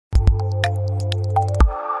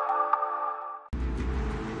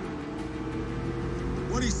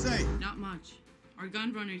much. Our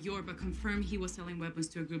gun runner, Yorba, confirmed he was selling weapons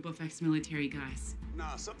to a group of ex-military guys.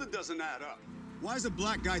 Nah, something doesn't add up. Why is a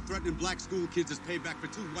black guy threatening black school kids as payback for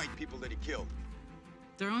 2 white people that he killed?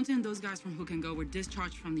 Durante and those guys from Hook and Go were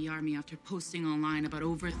discharged from the army after posting online about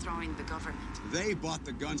overthrowing the government. They bought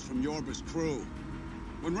the guns from Yorba's crew.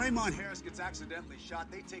 When Raymond Harris gets accidentally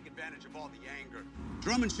shot, they take advantage of all the anger.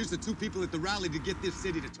 Drummond shoots the 2 people at the rally to get this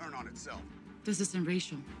city to turn on itself. This isn't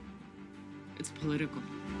racial. It's political.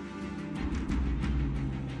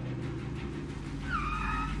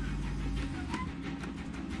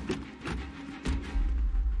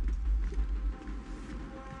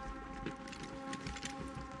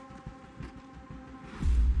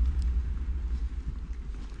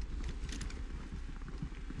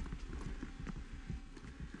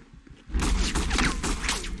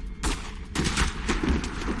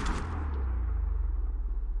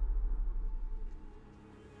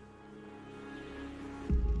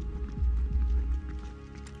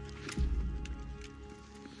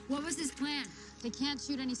 What was his plan? They can't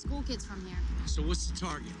shoot any school kids from here. So what's the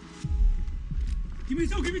target? Give me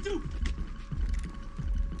 2, give me 2!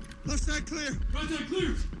 Left side clear. Right side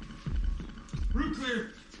clear! Route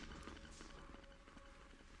clear!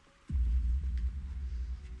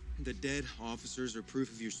 The dead officers are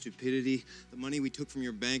proof of your stupidity. The money we took from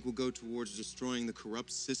your bank will go towards destroying the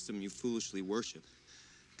corrupt system you foolishly worship.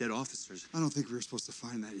 Dead officers. I don't think we were supposed to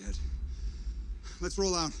find that yet. Let's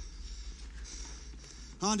roll out.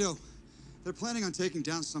 Hondo, they're planning on taking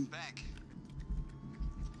down some bank.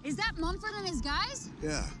 Is that Mumford and his guys?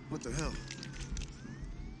 Yeah, what the hell?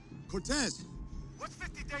 Cortez! What's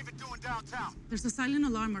 50 David doing downtown? There's a silent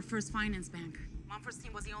alarm at First Finance Bank. Mumford's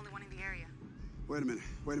team was the only one in the area. Wait a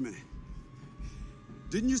minute.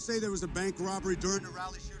 Didn't you say there was a bank robbery during the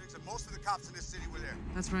rally shootings and most of the cops in this city were there?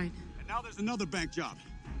 That's right. And now there's another bank job.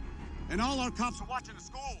 And all our cops are watching the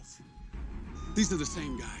schools. These are the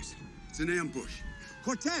same guys. It's an ambush.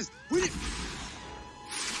 Cortez, we didn't...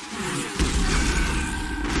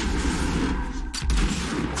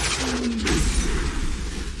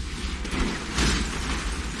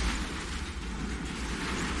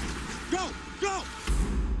 Go!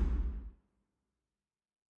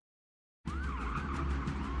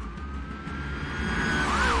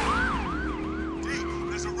 Deke,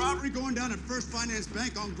 there's a robbery going down at First Finance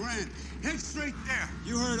Bank on Grand. Head straight there.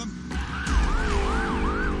 You heard him.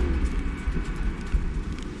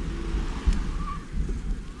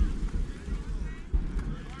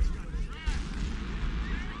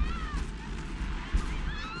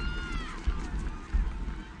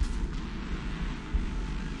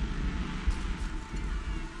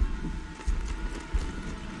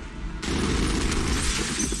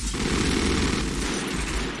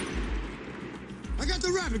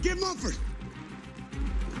 Get Mumford!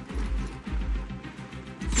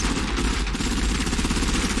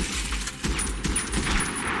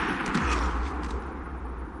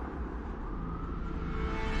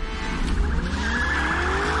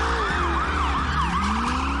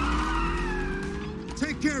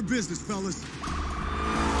 Take care of business, fellas.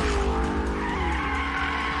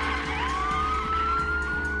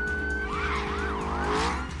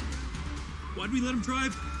 Why'd we let him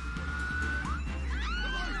drive?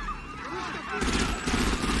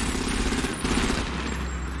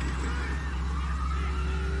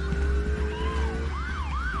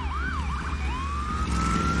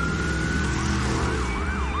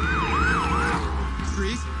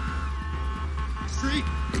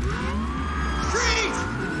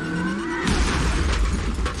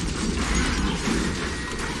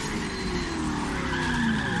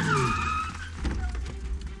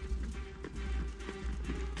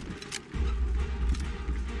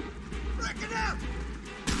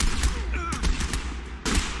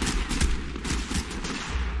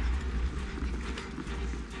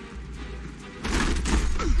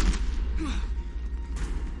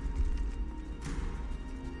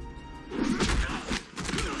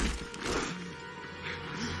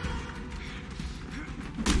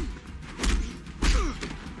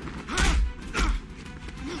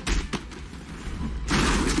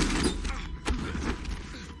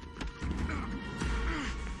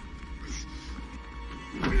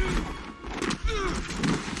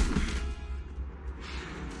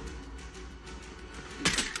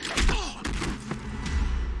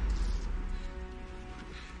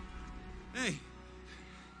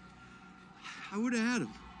 I would have had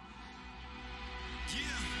him.